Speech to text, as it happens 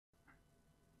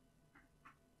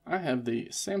I have the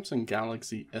Samsung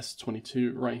Galaxy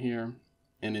S22 right here,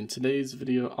 and in today's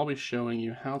video I'll be showing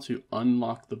you how to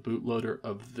unlock the bootloader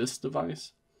of this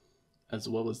device, as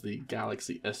well as the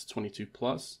Galaxy S22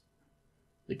 Plus,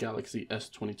 the Galaxy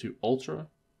S22 Ultra,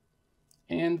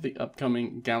 and the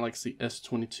upcoming Galaxy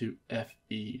S22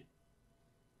 FE.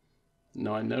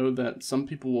 Now I know that some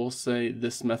people will say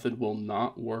this method will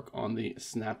not work on the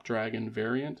Snapdragon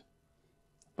variant,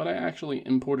 but I actually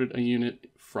imported a unit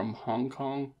from Hong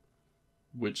Kong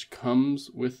which comes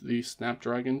with the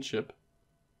Snapdragon chip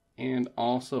and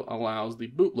also allows the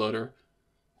bootloader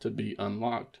to be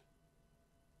unlocked.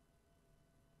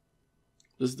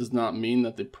 This does not mean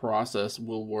that the process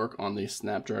will work on the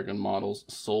Snapdragon models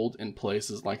sold in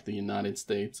places like the United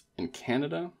States and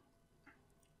Canada,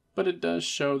 but it does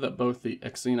show that both the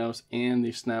Exynos and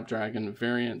the Snapdragon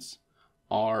variants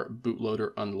are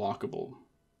bootloader unlockable.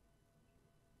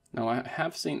 Now I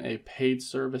have seen a paid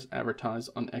service advertised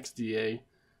on XDA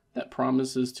that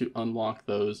promises to unlock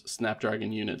those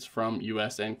Snapdragon units from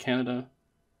US and Canada,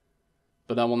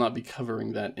 but I will not be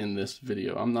covering that in this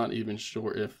video. I'm not even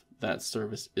sure if that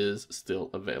service is still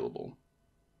available.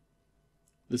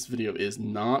 This video is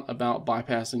not about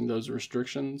bypassing those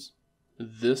restrictions.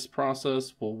 This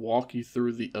process will walk you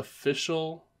through the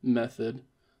official method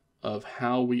of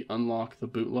how we unlock the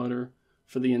bootloader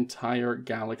for the entire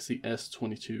Galaxy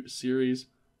S22 series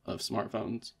of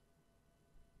smartphones.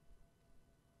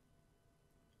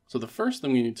 So the first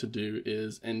thing we need to do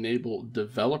is enable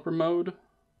developer mode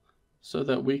so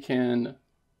that we can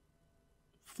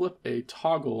flip a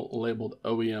toggle labeled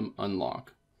OEM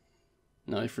Unlock.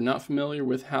 Now, if you're not familiar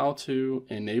with how to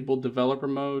enable developer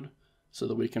mode so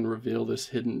that we can reveal this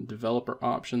hidden developer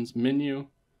options menu,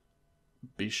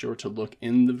 be sure to look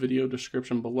in the video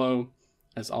description below,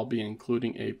 as I'll be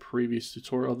including a previous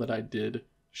tutorial that I did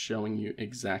showing you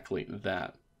exactly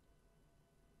that.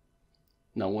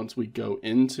 Now, once we go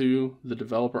into the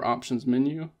developer options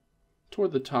menu,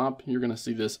 toward the top, you're going to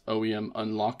see this OEM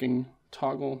Unlocking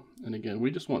toggle. And again,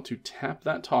 we just want to tap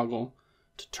that toggle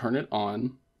to turn it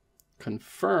on,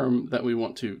 confirm that we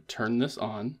want to turn this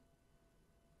on,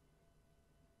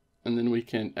 and then we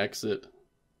can exit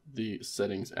the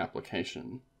settings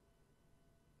application.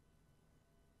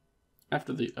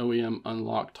 After the OEM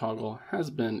Unlock toggle has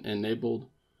been enabled,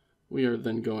 we are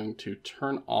then going to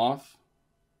turn off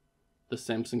the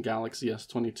Samsung Galaxy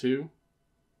S22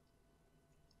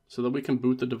 so that we can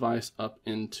boot the device up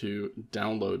into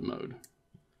download mode.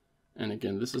 And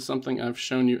again, this is something I've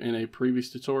shown you in a previous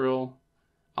tutorial.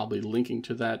 I'll be linking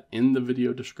to that in the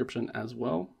video description as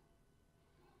well.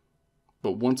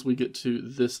 But once we get to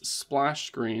this splash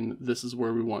screen, this is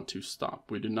where we want to stop.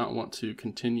 We do not want to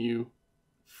continue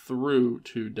through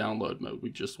to download mode. We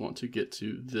just want to get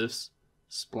to this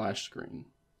splash screen.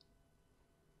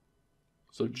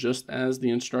 So just as the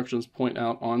instructions point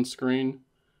out on screen,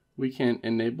 we can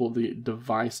enable the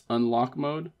device unlock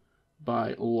mode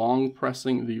by long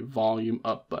pressing the volume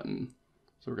up button.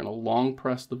 So we're going to long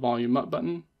press the volume up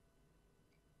button,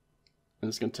 and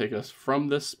it's going to take us from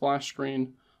this splash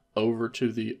screen over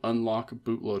to the unlock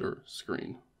bootloader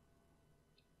screen.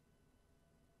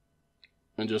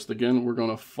 And just again, we're going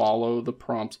to follow the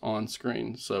prompts on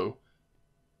screen. So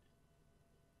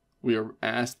we are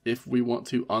asked if we want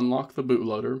to unlock the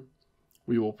bootloader.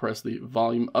 We will press the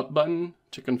volume up button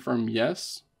to confirm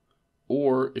yes,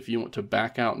 or if you want to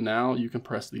back out now, you can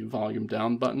press the volume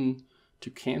down button to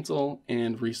cancel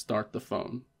and restart the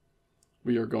phone.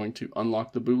 We are going to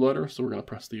unlock the bootloader, so we're going to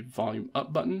press the volume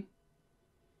up button.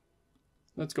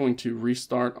 That's going to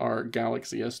restart our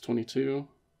Galaxy S22,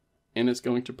 and it's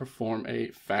going to perform a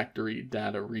factory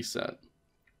data reset.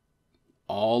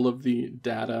 All of the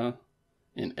data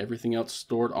and everything else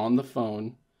stored on the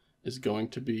phone is going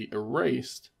to be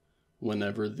erased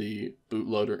whenever the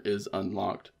bootloader is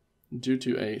unlocked due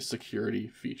to a security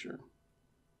feature.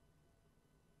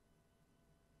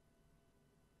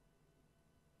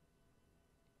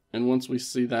 And once we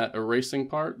see that erasing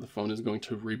part, the phone is going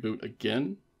to reboot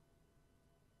again.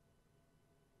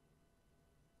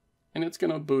 And it's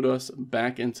going to boot us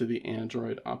back into the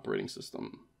Android operating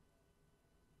system.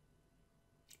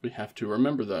 We have to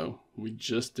remember though, we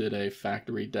just did a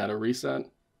factory data reset,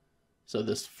 so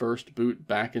this first boot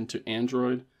back into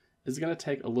Android is going to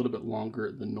take a little bit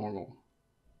longer than normal.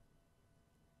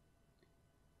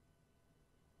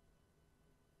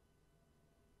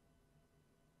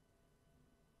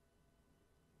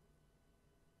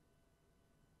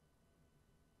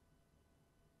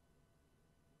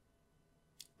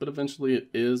 But eventually it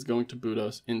is going to boot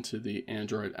us into the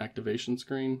Android activation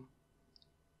screen.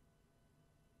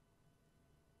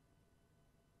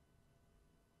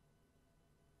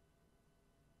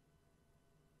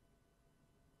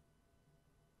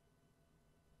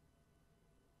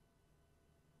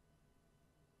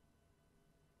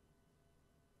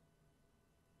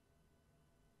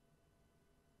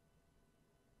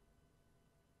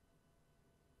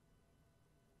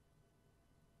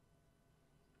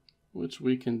 which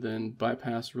we can then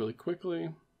bypass really quickly.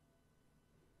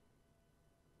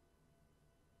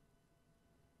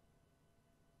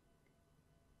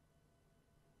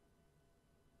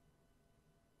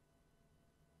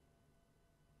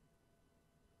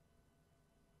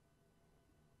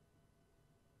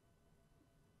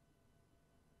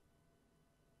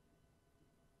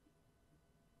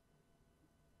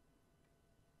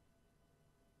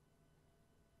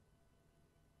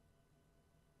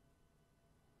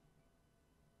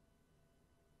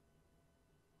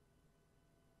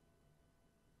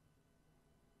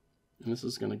 And this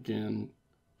is going to again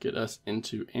get us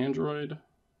into Android,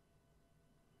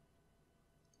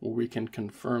 where we can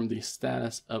confirm the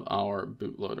status of our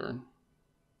bootloader.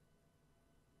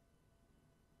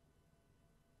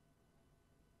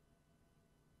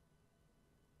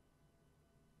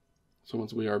 So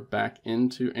once we are back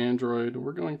into Android,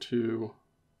 we're going to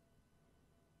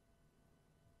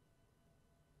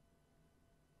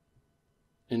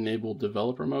enable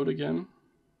developer mode again,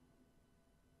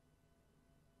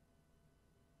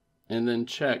 and then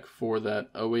check for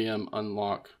that OEM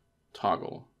unlock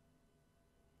toggle.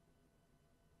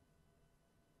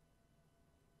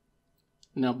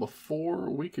 Now before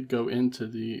we could go into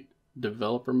the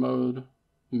developer mode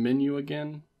menu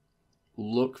again,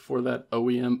 look for that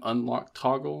OEM unlock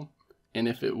toggle, and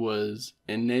if it was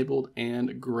enabled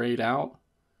and grayed out,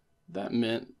 that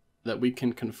meant that we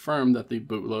can confirm that the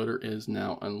bootloader is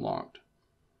now unlocked.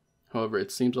 However,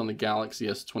 it seems on the Galaxy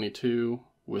S22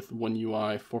 with One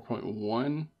UI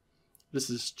 4.1, this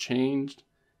is changed,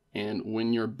 and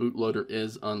when your bootloader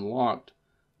is unlocked,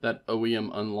 that OEM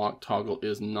unlock toggle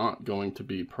is not going to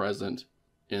be present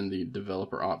in the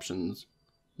developer options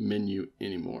menu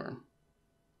anymore.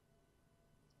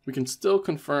 We can still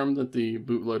confirm that the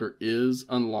bootloader is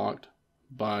unlocked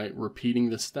by repeating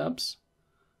the steps,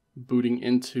 booting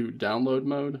into download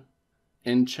mode,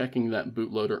 and checking that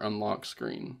bootloader unlock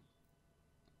screen.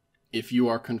 If you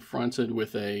are confronted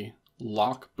with a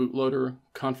lock bootloader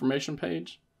confirmation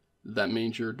page, that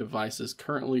means your device is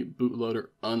currently bootloader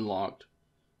unlocked,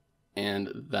 and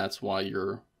that's why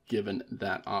you're given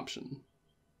that option.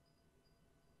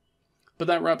 But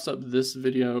that wraps up this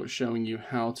video showing you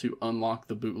how to unlock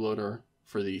the bootloader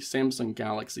for the Samsung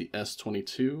Galaxy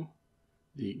S22,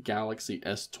 the Galaxy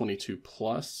S22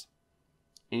 Plus,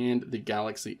 and the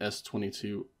Galaxy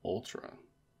S22 Ultra.